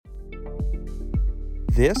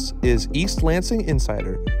This is East Lansing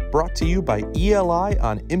Insider, brought to you by ELI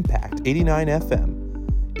on Impact 89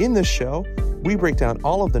 FM. In this show, we break down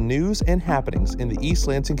all of the news and happenings in the East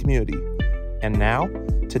Lansing community. And now,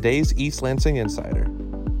 today's East Lansing Insider.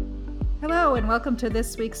 Hello, and welcome to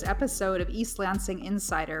this week's episode of East Lansing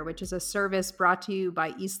Insider, which is a service brought to you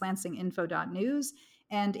by eastlansinginfo.news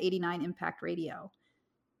and 89 Impact Radio.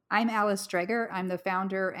 I'm Alice Dreger. I'm the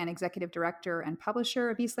founder and executive director and publisher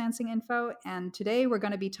of East Lansing Info, and today we're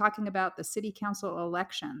going to be talking about the City Council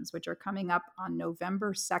elections, which are coming up on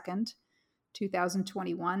November 2nd,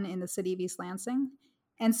 2021 in the city of East Lansing.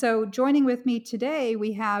 And so joining with me today,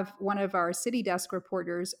 we have one of our City Desk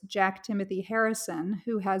reporters, Jack Timothy Harrison,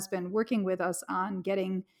 who has been working with us on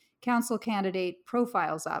getting council candidate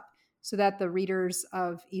profiles up so that the readers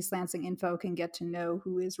of East Lansing Info can get to know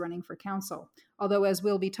who is running for council. Although, as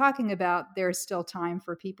we'll be talking about, there's still time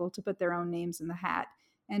for people to put their own names in the hat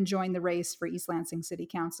and join the race for East Lansing City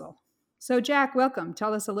Council. So, Jack, welcome.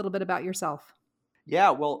 Tell us a little bit about yourself. Yeah,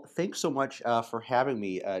 well, thanks so much for having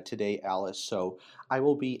me today, Alice. So I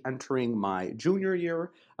will be entering my junior year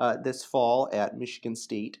this fall at Michigan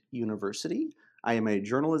State University. I am a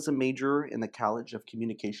journalism major in the College of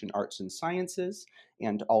Communication Arts and Sciences,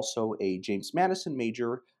 and also a James Madison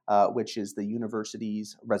major, which is the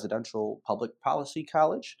university's residential public policy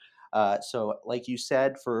college. So like you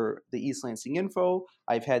said, for the East Lansing Info,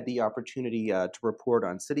 I've had the opportunity to report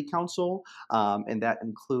on City Council, and that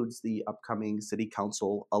includes the upcoming City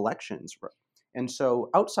Council elections. And so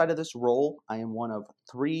outside of this role, I am one of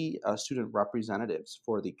three student representatives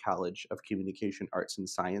for the College of Communication Arts and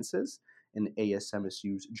Sciences in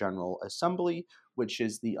ASMSU's General Assembly, which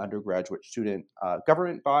is the undergraduate student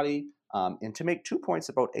government body. And to make 2 points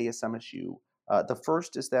about ASMSU, the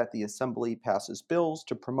first is that the Assembly passes bills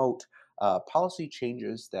to promote policy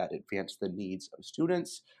changes that advance the needs of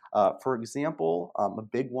students. For example, a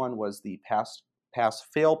big one was the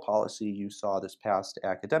pass-fail policy you saw this past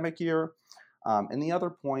academic year. And the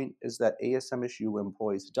other point is that ASMSU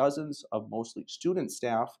employs dozens of mostly student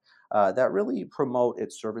staff that really promote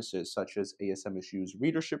its services, such as ASMSU's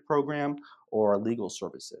readership program or legal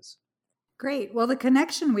services. Great. Well, the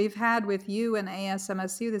connection we've had with you and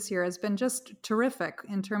ASMSU this year has been just terrific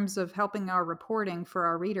in terms of helping our reporting for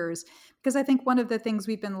our readers, because I think one of the things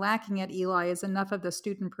we've been lacking at Eli is enough of the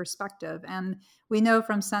student perspective. And we know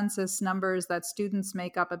from census numbers that students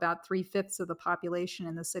make up about 3/5 of the population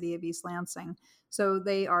in the city of East Lansing. So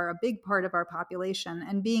they are a big part of our population.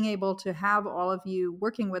 And being able to have all of you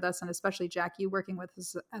working with us, and especially Jack, you working with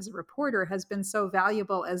us as a reporter, has been so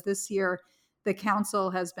valuable, as this year the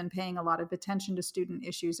council has been paying a lot of attention to student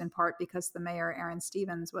issues, in part because the mayor, Aaron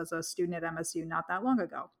Stevens, was a student at MSU not that long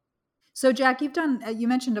ago. So, Jack, you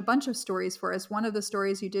mentioned a bunch of stories for us. One of the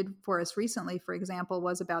stories you did for us recently, for example,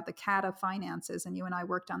 was about the CATA finances, and you and I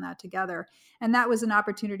worked on that together. And that was an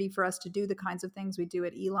opportunity for us to do the kinds of things we do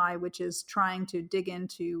at Eli, which is trying to dig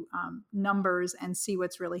into numbers and see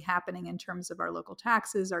what's really happening in terms of our local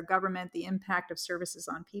taxes, our government, the impact of services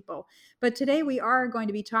on people. But today we are going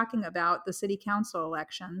to be talking about the city council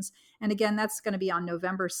elections. And again, that's going to be on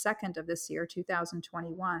November 2nd of this year,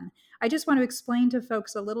 2021. I just want to explain to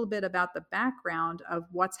folks a little bit about the background of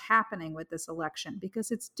what's happening with this election, because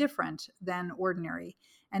it's different than ordinary.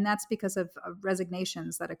 And that's because of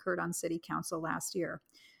resignations that occurred on City Council last year.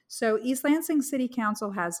 So East Lansing City Council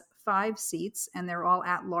has 5 seats, and they're all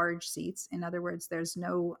at-large seats. In other words, there's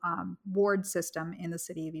no ward system in the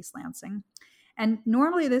city of East Lansing. And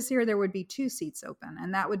normally this year there would be 2 seats open,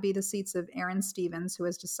 and that would be the seats of Aaron Stevens, who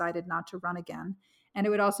has decided not to run again. And it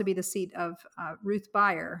would also be the seat of Ruth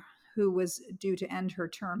Beyer, who was due to end her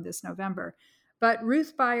term this November. But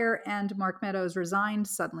Ruth Beyer and Mark Meadows resigned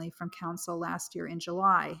suddenly from council last year in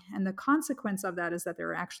July. And the consequence of that is that there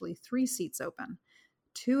are actually 3 seats open.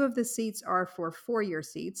 2 of the seats are for 4-year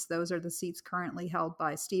seats. Those are the seats currently held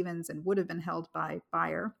by Stevens and would have been held by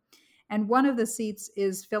Beyer. And one of the seats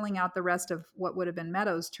is filling out the rest of what would have been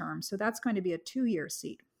Meadows' term. So that's going to be a 2-year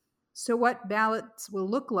seat. So what ballots will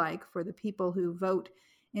look like for the people who vote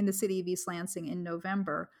in the city of East Lansing in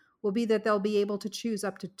November will be that they'll be able to choose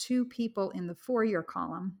up to 2 people in the 4-year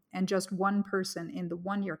column and just 1 person in the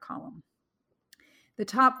 1-year column. The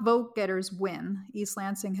top vote getters win. East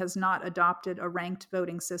Lansing has not adopted a ranked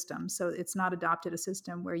voting system, so it's not adopted a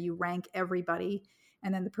system where you rank everybody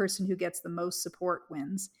and then the person who gets the most support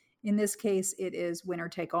wins. In this case, it is winner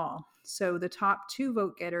take all. So the top 2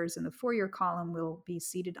 vote getters in the 4-year column will be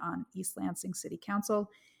seated on East Lansing City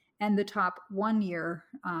Council, and the top 1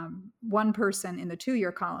 person in the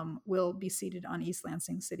 2-year column will be seated on East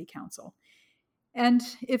Lansing City Council. And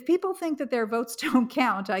if people think that their votes don't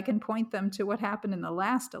count, I can point them to what happened in the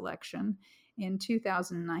last election in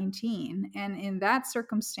 2019. And in that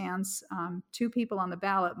circumstance, two people on the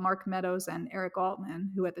ballot, Mark Meadows and Eric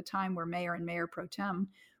Altman, who at the time were mayor and mayor pro tem,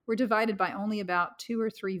 were divided by only about 2 or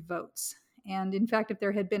 3 votes. And in fact, if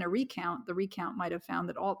there had been a recount, the recount might have found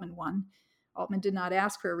that Altman won. Altman did not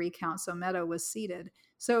ask for a recount, so Meadow was seated.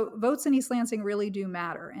 So votes in East Lansing really do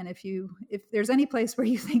matter. And if there's any place where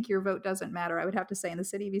you think your vote doesn't matter, I would have to say in the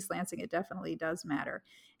city of East Lansing, it definitely does matter.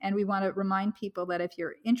 And we want to remind people that if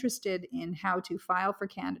you're interested in how to file for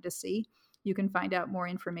candidacy, you can find out more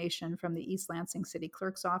information from the East Lansing City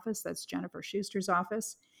Clerk's office. That's Jennifer Schuster's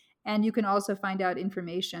office. And you can also find out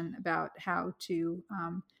information about how to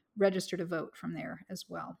register to vote from there as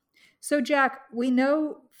well. So, Jack, we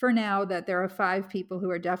know for now that there are 5 people who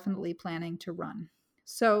are definitely planning to run.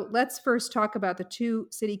 So let's first talk about the 2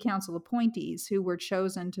 city council appointees who were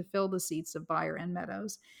chosen to fill the seats of Beyer and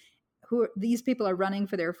Meadows. These people are running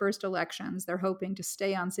for their first elections. They're hoping to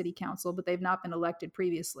stay on city council, but they've not been elected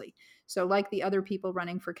previously. So like the other people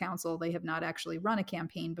running for council, they have not actually run a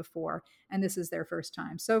campaign before, and this is their first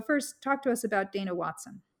time. So first, talk to us about Dana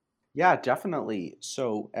Watson. Yeah, definitely.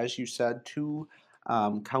 So as you said, 2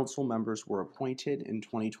 council members were appointed in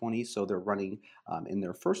 2020, so they're running in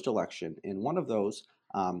their first election. And one of those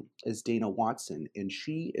is Dana Watson, and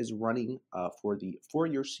she is running for the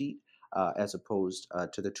 4-year seat as opposed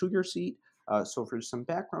to the 2-year seat. So for some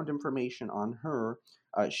background information on her,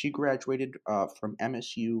 she graduated from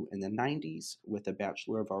MSU in the 90s with a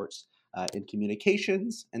Bachelor of Arts in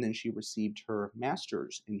Communications, and then she received her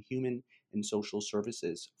Master's in Human and Social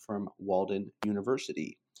Services from Walden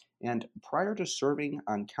University. And prior to serving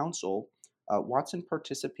on council, Watson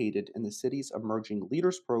participated in the city's Emerging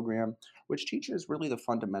Leaders Program, which teaches really the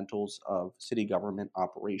fundamentals of city government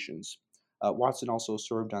operations. Watson also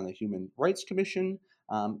served on the Human Rights Commission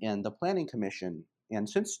and the Planning Commission. And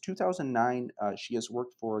since 2009, she has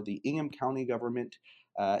worked for the Ingham County government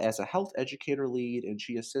as a health educator lead, and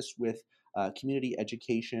she assists with community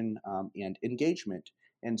education and engagement.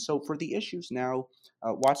 And so for the issues now,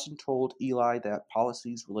 Watson told Eli that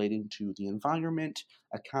policies relating to the environment,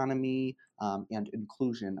 economy, and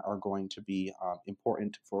inclusion are going to be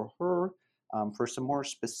important for her. For some more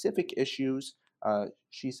specific issues,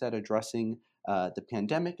 she said addressing the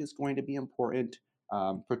pandemic is going to be important,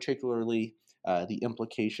 particularly the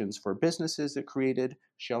implications for businesses it created.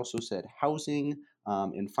 She also said housing,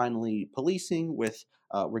 and finally policing with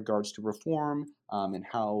regards to reform and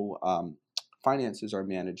how finances are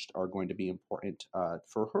managed are going to be important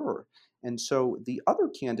for her. And so the other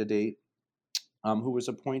candidate who was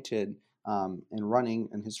appointed and running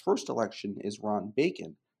in his first election is Ron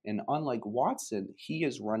Bacon. And unlike Watson, he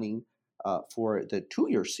is running for the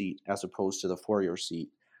 2-year seat as opposed to the 4-year seat.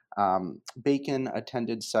 Bacon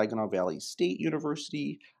attended Saginaw Valley State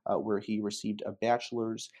University, where he received a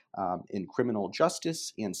bachelor's in criminal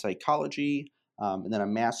justice and psychology, and then a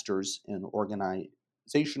master's in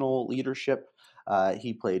organizational leadership.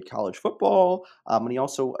 He played college football, and he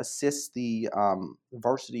also assists the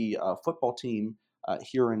varsity football team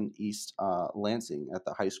here in East Lansing at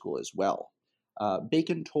the high school as well.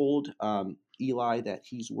 Bacon told Eli that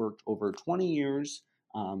he's worked over 20 years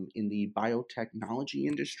in the biotechnology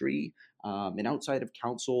industry, and outside of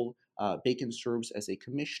council, Bacon serves as a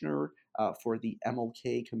commissioner for the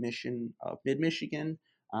MLK Commission of Mid-Michigan,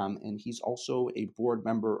 and he's also a board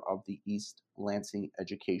member of the East Lansing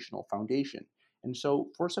Educational Foundation. And so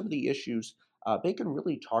for some of the issues, Bacon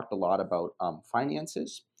really talked a lot about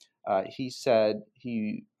finances. He said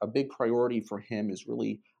a big priority for him is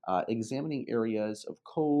really examining areas of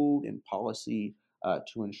code and policy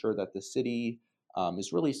to ensure that the city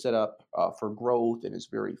is really set up for growth and is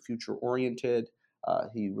very future oriented.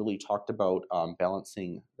 He really talked about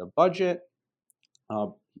balancing the budget.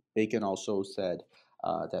 Bacon also said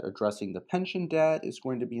that addressing the pension debt is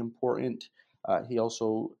going to be important. He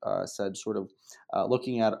also said sort of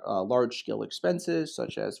looking at large-scale expenses,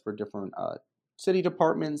 such as for different city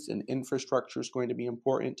departments and infrastructure is going to be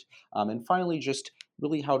important. And finally, just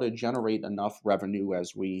really how to generate enough revenue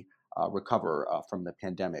as we recover from the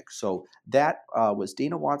pandemic. So that was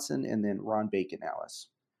Dana Watson and then Ron Bacon, Alice.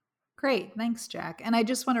 Great. Thanks, Jack. And I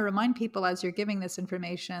just want to remind people as you're giving this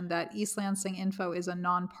information that East Lansing Info is a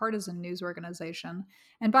nonpartisan news organization.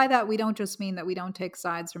 And by that, we don't just mean that we don't take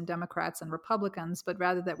sides from Democrats and Republicans, but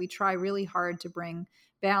rather that we try really hard to bring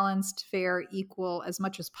balanced, fair, equal, as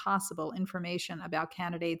much as possible information about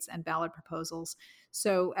candidates and ballot proposals.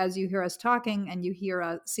 So as you hear us talking and you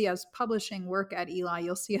see us publishing work at Eli,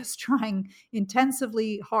 you'll see us trying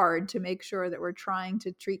intensively hard to make sure that we're trying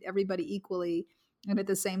to treat everybody equally and at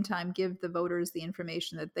the same time give the voters the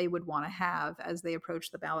information that they would want to have as they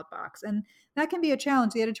approach the ballot box. And that can be a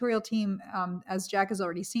challenge. The editorial team, as Jack has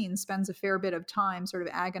already seen, spends a fair bit of time sort of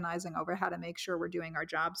agonizing over how to make sure we're doing our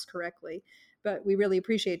jobs correctly. But we really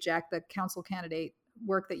appreciate, Jack, the council candidate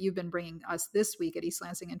work that you've been bringing us this week at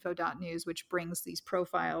eastlansinginfo.news, which brings these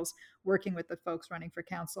profiles, working with the folks running for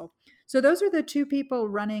council. So those are the two people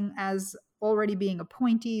running as already being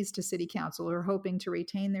appointees to city council or hoping to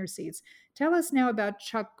retain their seats. Tell us now about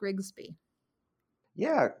Chuck Grigsby.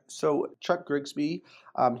 Yeah, so Chuck Grigsby,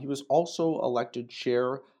 he was also elected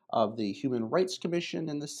chair of the Human Rights Commission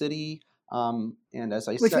in the city. And as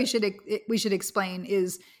I Which said, we should explain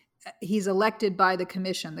is he's elected by the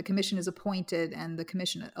commission. The commission is appointed and the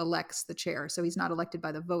commission elects the chair. So he's not elected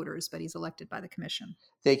by the voters, but he's elected by the commission.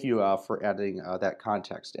 thank you for adding that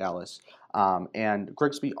context, Alice. And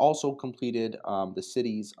Grigsby also completed the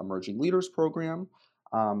city's Emerging Leaders Program.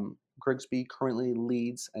 Grigsby currently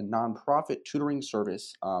leads a nonprofit tutoring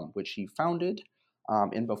service, which he founded.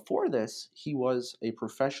 And before this, he was a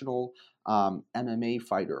professional MMA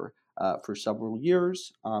fighter for several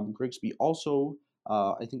years. Grigsby also,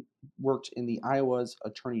 I think, worked in the Iowa's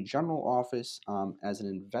Attorney General office as an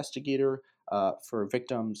investigator for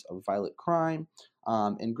victims of violent crime.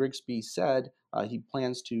 And Grigsby said he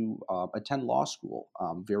plans to attend law school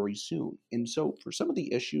very soon. And so, for some of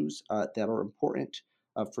the issues that are important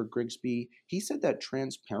for Grigsby, he said that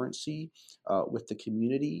transparency with the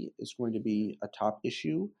community is going to be a top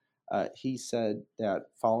issue. He said that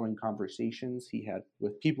following conversations he had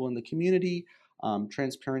with people in the community,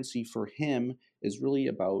 transparency for him is really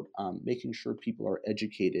about making sure people are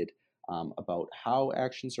educated about how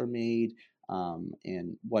actions are made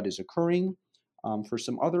and what is occurring. For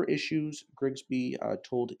some other issues, Grigsby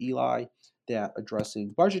told Eli that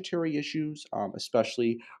addressing budgetary issues,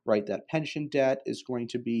 especially that pension debt, is going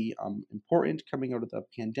to be important coming out of the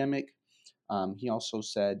pandemic. He also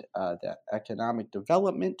said that economic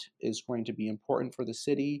development is going to be important for the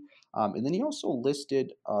city. And then he also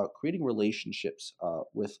listed creating relationships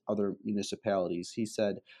with other municipalities. He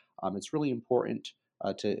said it's really important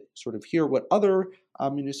to sort of hear what other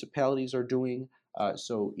municipalities are doing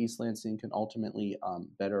so East Lansing can ultimately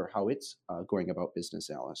better how it's going about business,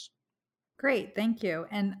 Alice. Great, thank you.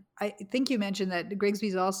 And I think you mentioned that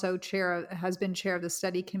Grigsby's also has been chair of the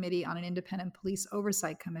study committee on an independent police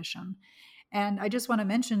oversight commission. And I just want to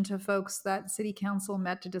mention to folks that City Council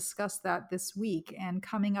met to discuss that this week. And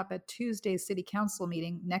coming up at Tuesday's City Council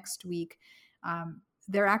meeting next week,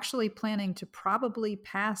 they're actually planning to probably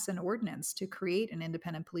pass an ordinance to create an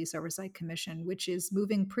independent police oversight commission, which is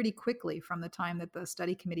moving pretty quickly from the time that the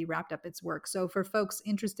study committee wrapped up its work. So for folks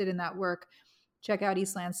interested in that work, check out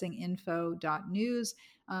eastlansinginfo.news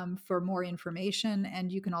for more information.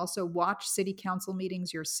 And you can also watch city council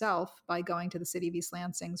meetings yourself by going to the City of East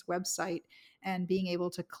Lansing's website and being able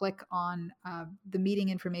to click on the meeting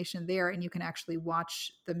information there. And you can actually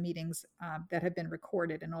watch the meetings that have been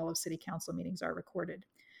recorded, and all of city council meetings are recorded.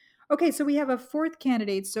 Okay, so we have a fourth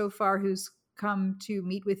candidate so far who's come to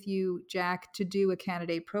meet with you, Jack, to do a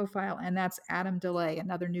candidate profile, and that's Adam DeLay,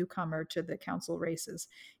 another newcomer to the council races.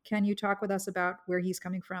 Can you talk with us about where he's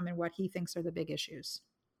coming from and what he thinks are the big issues?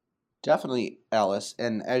 Definitely, Alice.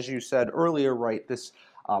 And as you said earlier, this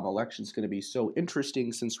election is going to be so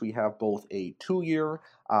interesting since we have both a 2-year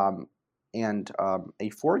and a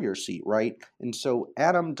 4-year seat, right? And so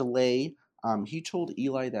Adam DeLay, he told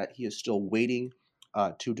Eli that he is still waiting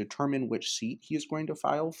to determine which seat he is going to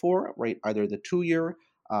file for, right? Either the 2-year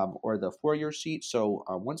or the 4-year seat. So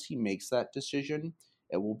once he makes that decision,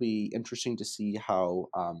 it will be interesting to see how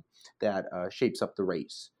that shapes up the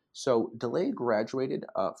race. So DeLay graduated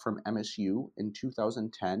from MSU in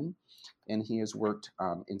 2010, and he has worked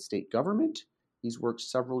in state government. He's worked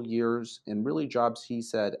several years in really jobs, he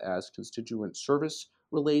said, as constituent service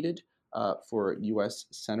related for U.S.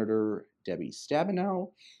 Senator Debbie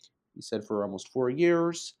Stabenow. He said for almost 4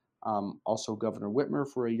 years, also Governor Whitmer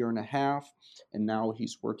for a year and a half, and now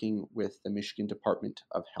he's working with the Michigan Department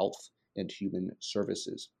of Health and Human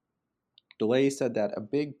Services. DeLay said that a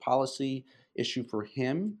big policy issue for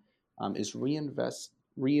him is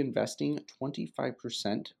reinvesting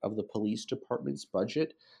 25% of the police department's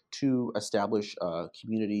budget to establish a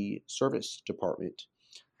community service department.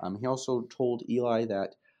 He also told Eli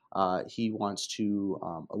that he wants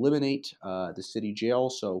to eliminate the city jail.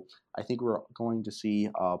 So I think we're going to see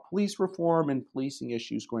police reform and policing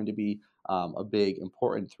issues going to be a big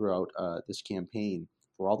important throughout this campaign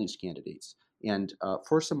for all these candidates. And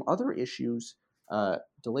for some other issues,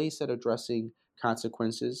 DeLay said addressing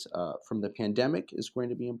consequences from the pandemic is going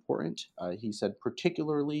to be important. He said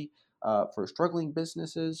particularly for struggling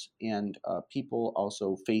businesses and people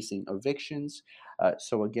also facing evictions.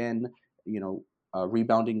 So again,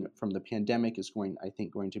 rebounding from the pandemic is I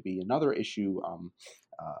think, going to be another issue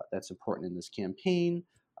that's important in this campaign.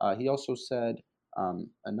 He also said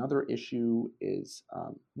another issue is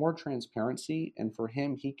more transparency, and for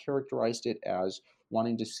him, he characterized it as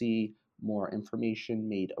wanting to see more information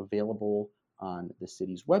made available on the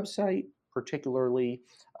city's website, particularly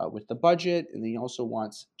with the budget, and he also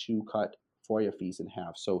wants to cut FOIA fees in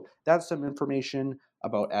half. So that's some information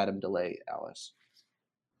about Adam DeLay, Alice.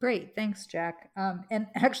 Great, thanks, Jack. And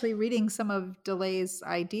actually, reading some of DeLay's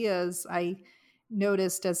ideas, I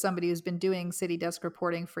noticed, as somebody who's been doing city desk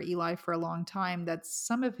reporting for Eli for a long time, that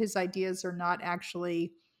some of his ideas are not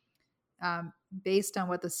actually based on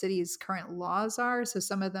what the city's current laws are. So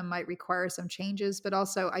some of them might require some changes. But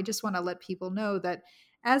also, I just want to let people know that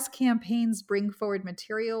as campaigns bring forward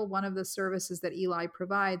material, one of the services that Eli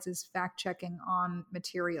provides is fact checking on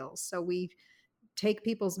materials. So we take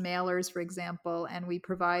people's mailers, for example, and we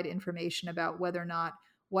provide information about whether or not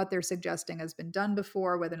what they're suggesting has been done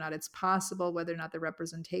before, whether or not it's possible, whether or not the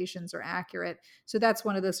representations are accurate. So that's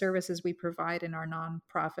one of the services we provide in our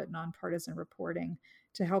nonprofit, nonpartisan reporting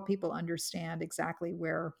to help people understand exactly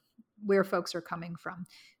where folks are coming from.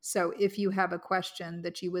 So if you have a question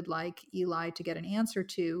that you would like Eli to get an answer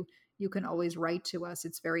to, you can always write to us.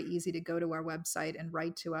 It's very easy to go to our website and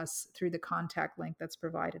write to us through the contact link that's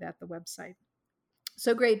provided at the website.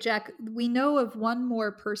 So great, Jack. We know of one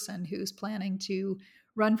more person who's planning to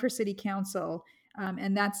run for city council,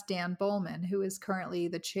 and that's Dan Bowman, who is currently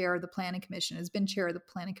the chair of the Planning Commission, has been chair of the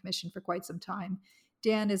Planning Commission for quite some time.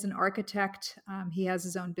 Dan is an architect. He has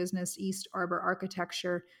his own business, East Arbor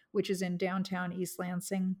Architecture, which is in downtown East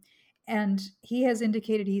Lansing. And he has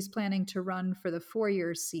indicated he's planning to run for the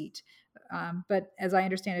 4-year seat. But as I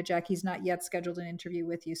understand it, Jack, he's not yet scheduled an interview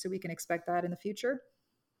with you, so we can expect that in the future?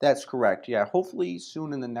 That's correct. Yeah, hopefully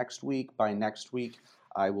soon in the next week. By next week,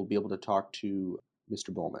 I will be able to talk to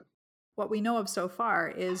Mr. Bowman. What we know of so far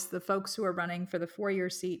is the folks who are running for the 4-year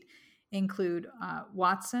seat include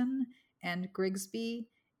Watson and Grigsby,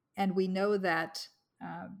 and we know that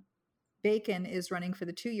Bacon is running for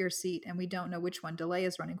the 2-year seat, and we don't know which one DeLay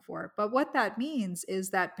is running for. But what that means is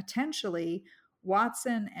that potentially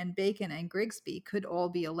Watson and Bacon and Grigsby could all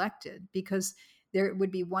be elected, because there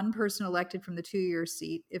would be one person elected from the 2-year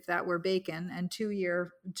seat if that were Bacon, and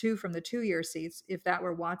two from the 2-year seats if that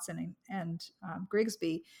were Watson and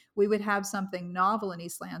Grigsby. We would have something novel in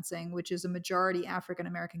East Lansing, which is a majority African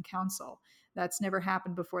American council. That's never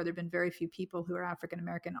happened before. There have been very few people who are African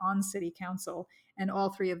American on city council, and all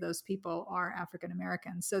 3 of those people are African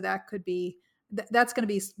American. So that could be that's going to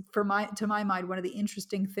be, to my mind, one of the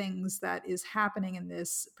interesting things that is happening in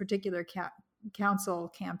this particular council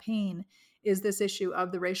campaign is this issue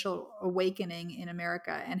of the racial awakening in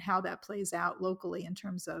America and how that plays out locally in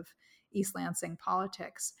terms of East Lansing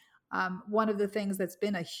politics. One of the things that's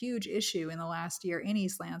been a huge issue in the last year in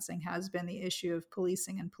East Lansing has been the issue of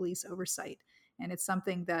policing and police oversight. And it's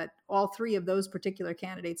something that all 3 of those particular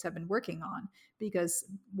candidates have been working on, because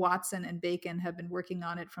Watson and Bacon have been working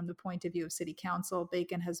on it from the point of view of city council.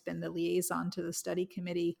 Bacon has been the liaison to the study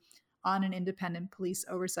committee on an independent police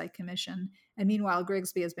oversight commission. And meanwhile,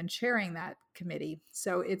 Grigsby has been chairing that committee.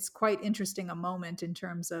 So it's quite interesting a moment in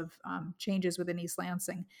terms of changes within East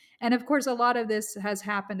Lansing. And of course, a lot of this has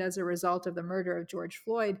happened as a result of the murder of George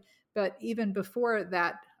Floyd. But even before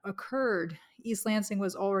that occurred, East Lansing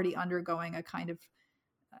was already undergoing a kind of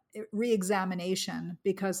re-examination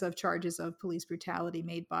because of charges of police brutality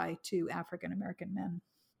made by 2 African American men,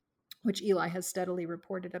 which Eli has steadily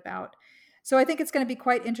reported about. So I think it's going to be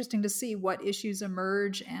quite interesting to see what issues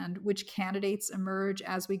emerge and which candidates emerge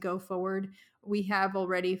as we go forward. We have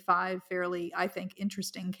already 5 fairly, I think,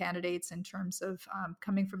 interesting candidates in terms of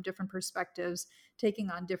coming from different perspectives, taking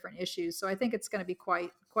on different issues. So I think it's going to be quite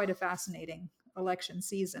a fascinating election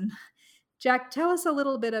season. Jack, tell us a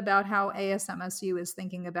little bit about how ASMSU is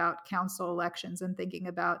thinking about council elections and thinking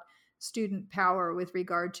about student power with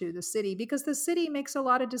regard to the city, because the city makes a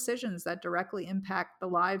lot of decisions that directly impact the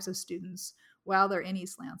lives of students while they're in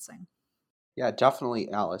East Lansing. Yeah, definitely,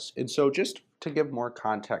 Alice. And so just to give more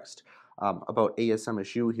context about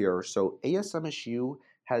ASMSU here, so ASMSU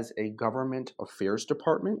has a government affairs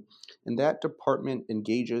department, and that department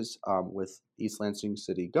engages with East Lansing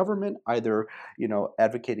city government, either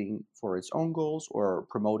advocating for its own goals or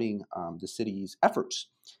promoting the city's efforts.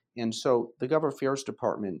 And so the government affairs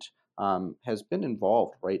department has been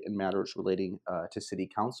involved, right, in matters relating to city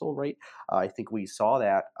council, right? I think we saw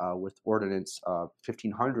that with Ordinance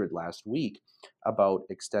 1500 last week about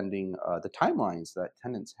extending the timelines that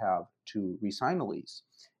tenants have to re-sign a lease,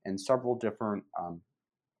 and several different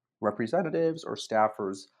representatives or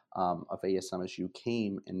staffers of ASMSU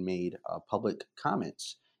came and made public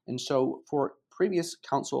comments. And so, for previous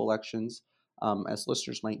council elections, as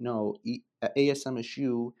listeners might know,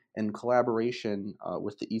 ASMSU, in collaboration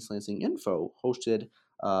with the East Lansing Info, hosted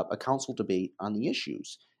a council debate on the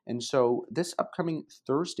issues. And so, this upcoming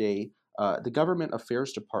Thursday, the Government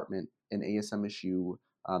Affairs Department in ASMSU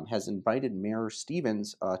has invited Mayor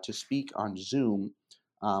Stevens to speak on Zoom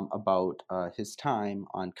about his time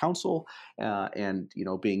on council and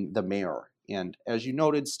being the mayor. And as you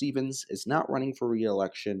noted, Stevens is not running for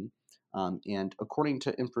re-election. And according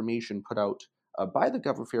to information put out by the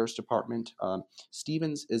Gov Affairs Department,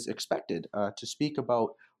 Stevens is expected to speak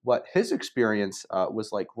about what his experience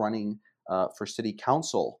was like running for city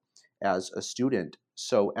council as a student.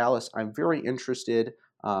 So, Alice, I'm very interested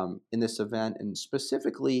in this event, and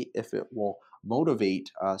specifically if it will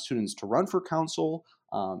motivate students to run for council,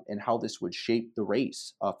 and how this would shape the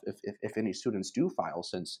race if any students do file,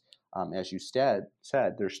 since, as you said,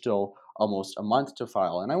 there's still almost a month to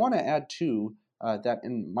file. And I want to add, too, that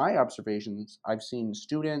in my observations, I've seen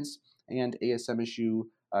students and ASMSU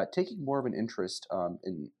taking more of an interest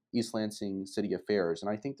in East Lansing city affairs.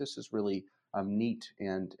 And I think this is really neat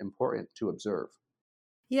and important to observe.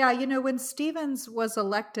 Yeah, when Stevens was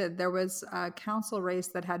elected, there was a council race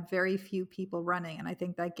that had very few people running, and I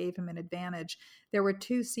think that gave him an advantage. There were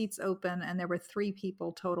 2 seats open, and there were 3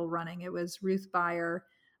 people total running. It was Ruth Beyer,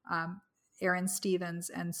 um, Aaron Stevens,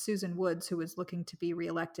 and Susan Woods, who was looking to be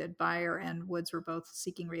reelected. Beyer and Woods were both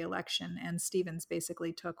seeking reelection, and Stevens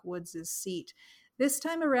basically took Woods' seat. This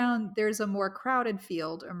time around, there's a more crowded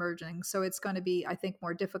field emerging, so it's going to be, I think,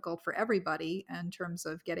 more difficult for everybody in terms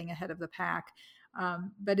of getting ahead of the pack.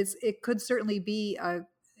 But it could certainly be a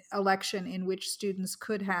election in which students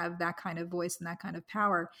could have that kind of voice and that kind of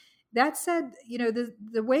power. That said,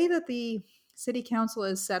 the way that the city council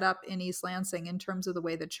is set up in East Lansing, in terms of the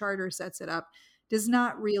way the charter sets it up, does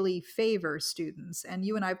not really favor students. And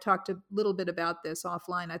you and I have talked a little bit about this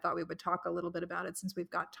offline. I thought we would talk a little bit about it since we've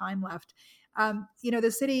got time left.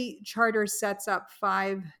 The city charter sets up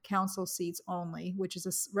 5 council seats only, which is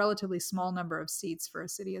a relatively small number of seats for a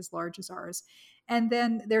city as large as ours. And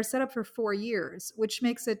then they're set up for 4 years, which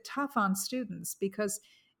makes it tough on students, because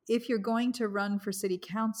if you're going to run for city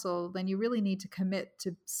council, then you really need to commit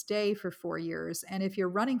to stay for 4 years. And if you're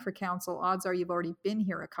running for council, odds are you've already been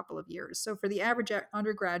here a couple of years. So for the average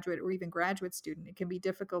undergraduate or even graduate student, it can be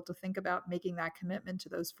difficult to think about making that commitment to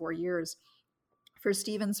those 4 years. For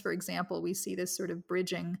Stevens, for example, we see this sort of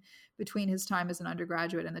bridging between his time as an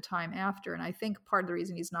undergraduate and the time after. And I think part of the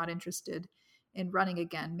reason he's not interested in running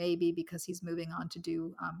again may be because he's moving on to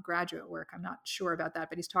do graduate work. I'm not sure about that,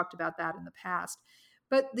 but he's talked about that in the past.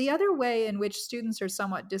 But the other way in which students are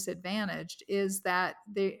somewhat disadvantaged is that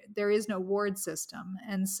there is no ward system.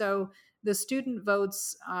 And so the student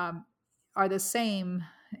votes are the same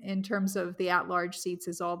in terms of the at-large seats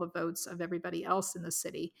as all the votes of everybody else in the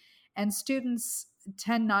city. And students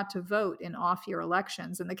tend not to vote in off-year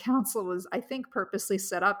elections. And the council was, I think, purposely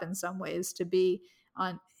set up in some ways to be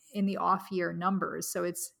in the off-year numbers. So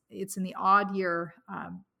it's in the odd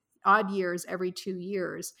years every 2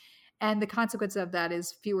 years. And the consequence of that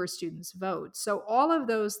is fewer students vote. So all of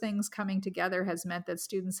those things coming together has meant that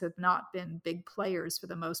students have not been big players for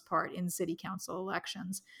the most part in city council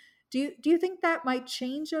elections. Do you think that might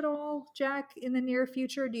change at all, Jack, in the near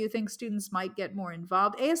future? Do you think students might get more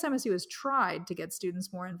involved? ASMSU has tried to get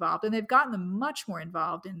students more involved, and they've gotten them much more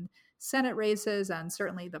involved in Senate races and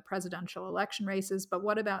certainly the presidential election races. But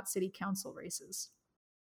what about city council races?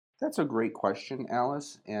 That's a great question,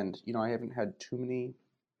 Alice. And, I haven't had too many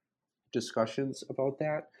discussions about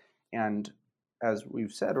that. And as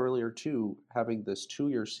we've said earlier, too, having this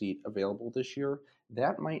 2-year seat available this year,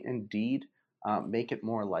 that might indeed make it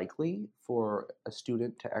more likely for a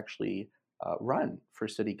student to actually run for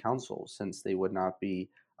city council, since they would not be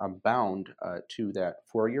bound to that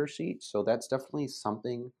 4-year seat. So that's definitely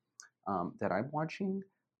something that I'm watching.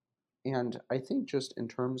 And I think just in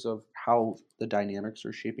terms of how the dynamics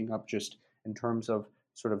are shaping up, just in terms of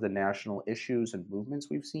sort of the national issues and movements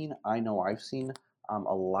we've seen, I know I've seen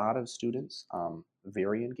a lot of students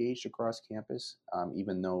very engaged across campus,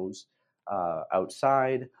 even those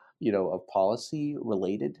outside, of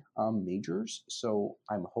policy-related majors. So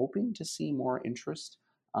I'm hoping to see more interest.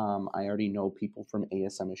 I already know people from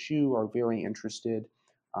ASMSU are very interested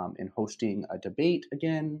in hosting a debate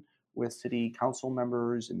again with city council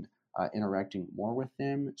members, and interacting more with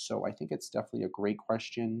them. So I think it's definitely a great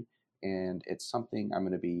question, and it's something I'm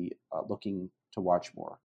going to be looking to watch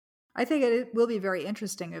more. I think it will be very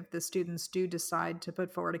interesting if the students do decide to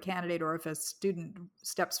put forward a candidate, or if a student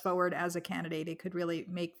steps forward as a candidate. It could really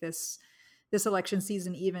make this election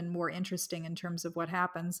season even more interesting in terms of what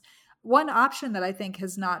happens. One option that I think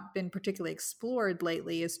has not been particularly explored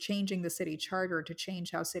lately is changing the city charter to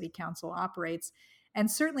change how city council operates. And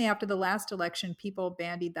certainly after the last election, people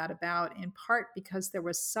bandied that about, in part because there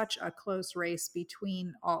was such a close race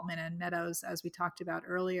between Altman and Meadows, as we talked about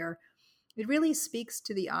earlier. It really speaks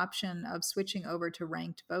to the option of switching over to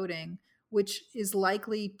ranked voting, which is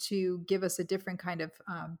likely to give us a different kind of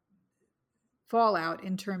fallout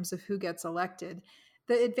in terms of who gets elected.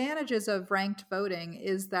 The advantages of ranked voting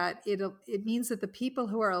is that it means that the people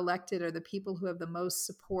who are elected are the people who have the most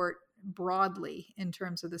support broadly in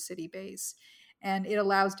terms of the city base. And it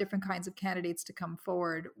allows different kinds of candidates to come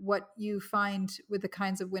forward. What you find with the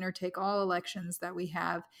kinds of winner take all elections that we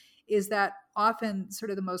have is that often sort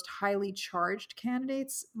of the most highly charged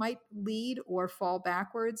candidates might lead or fall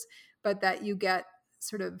backwards, but that you get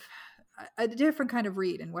sort of a different kind of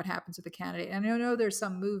read in what happens with the candidate. And I know there's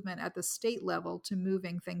some movement at the state level to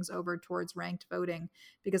moving things over towards ranked voting,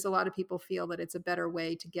 because a lot of people feel that it's a better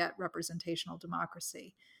way to get representational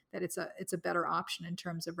democracy, that it's a better option in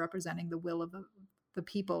terms of representing the will of the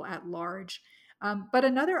people at large. But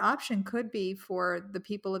another option could be for the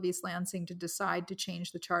people of East Lansing to decide to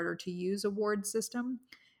change the charter to use a ward system.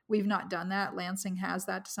 We've not done that. Lansing has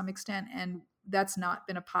that to some extent, and that's not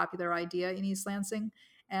been a popular idea in East Lansing.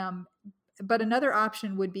 But another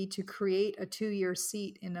option would be to create a 2-year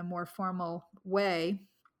seat in a more formal way,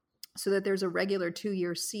 so that there's a regular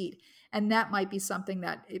 2-year seat. And that might be something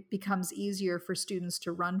that it becomes easier for students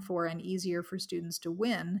to run for and easier for students to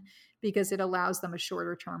win, because it allows them a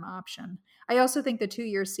shorter term option. I also think the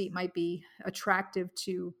 2-year seat might be attractive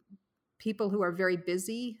to people who are very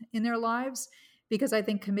busy in their lives, because I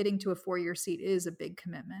think committing to a 4-year seat is a big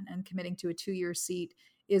commitment, and committing to a 2-year seat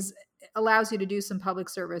allows you to do some public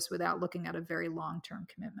service without looking at a very long-term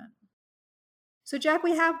commitment. So, Jack,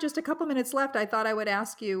 we have just a couple minutes left. I thought I would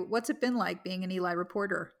ask you, what's it been like being an Eli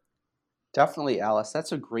reporter? Definitely, Alice.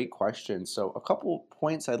 That's a great question. So, a couple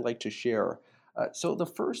points I'd like to share. So, the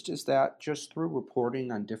first is that just through reporting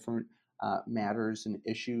on different matters and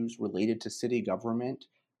issues related to city government,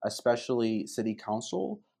 especially city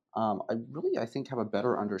council, I think, have a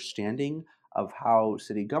better understanding of how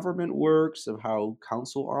city government works, of how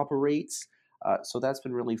council operates. So, that's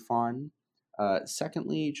been really fun.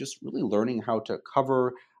 Secondly, just really learning how to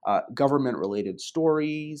cover government related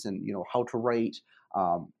stories, and how to write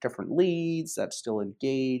different leads that still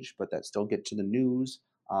engage but that still get to the news,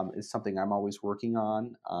 is something I'm always working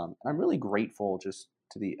on. And I'm really grateful just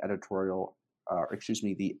to the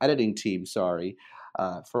the editing team, sorry,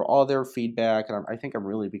 for all their feedback. And I think I'm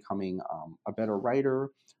really becoming a better writer.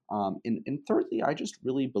 And thirdly, I just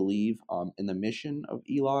really believe in the mission of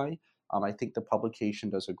Eli. I think the publication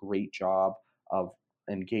does a great job of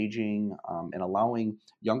engaging and allowing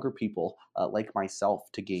younger people like myself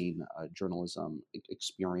to gain journalism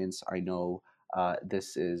experience. I know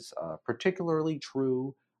this is particularly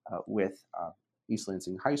true with East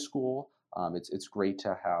Lansing High School. It's great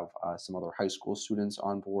to have some other high school students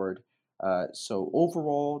on board. So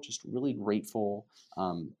overall, just really grateful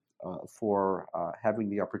for having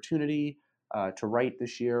the opportunity to write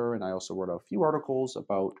this year. And I also wrote a few articles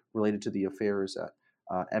related to the affairs at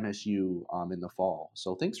MSU in the fall.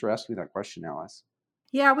 So thanks for asking me that question, Alice.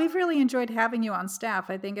 Yeah, we've really enjoyed having you on staff.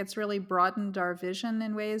 I think it's really broadened our vision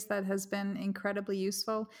in ways that has been incredibly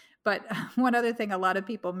useful. But one other thing a lot of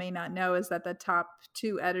people may not know is that the top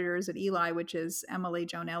 2 editors at Eli, which is Emily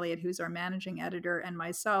Joan Elliott, who's our managing editor, and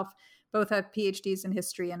myself, both have PhDs in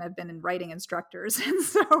history and have been in writing instructors. And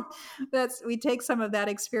so we take some of that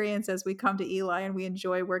experience as we come to Eli, and we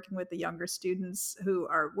enjoy working with the younger students who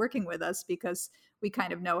are working with us, because we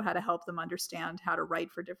kind of know how to help them understand how to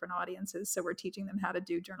write for different audiences. So we're teaching them how to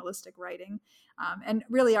do journalistic writing. And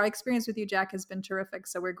really, our experience with you, Jack, has been terrific.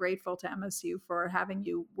 So we're grateful to MSU for having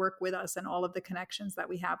you work with us and all of the connections that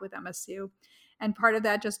we have with MSU. And part of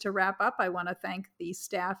that, just to wrap up, I want to thank the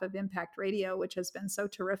staff of Impact Radio, which has been so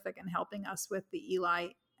terrific in helping us with the Eli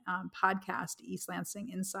podcast, East Lansing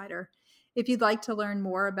Insider. If you'd like to learn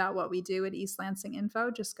more about what we do at East Lansing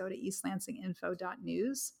Info, just go to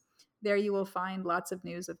eastlansinginfo.news. There you will find lots of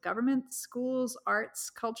news of government, schools, arts,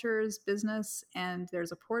 cultures, business, and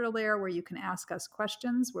there's a portal there where you can ask us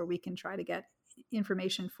questions, where we can try to get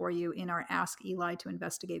information for you in our Ask Eli to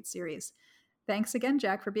Investigate series. Thanks again,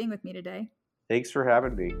 Jack, for being with me today. Thanks for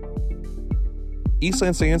having me. East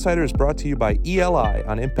Lansing Insider is brought to you by ELI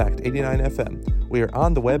on Impact 89 FM. We are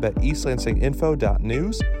on the web at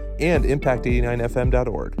eastlansinginfo.news and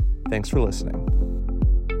impact89fm.org. Thanks for listening.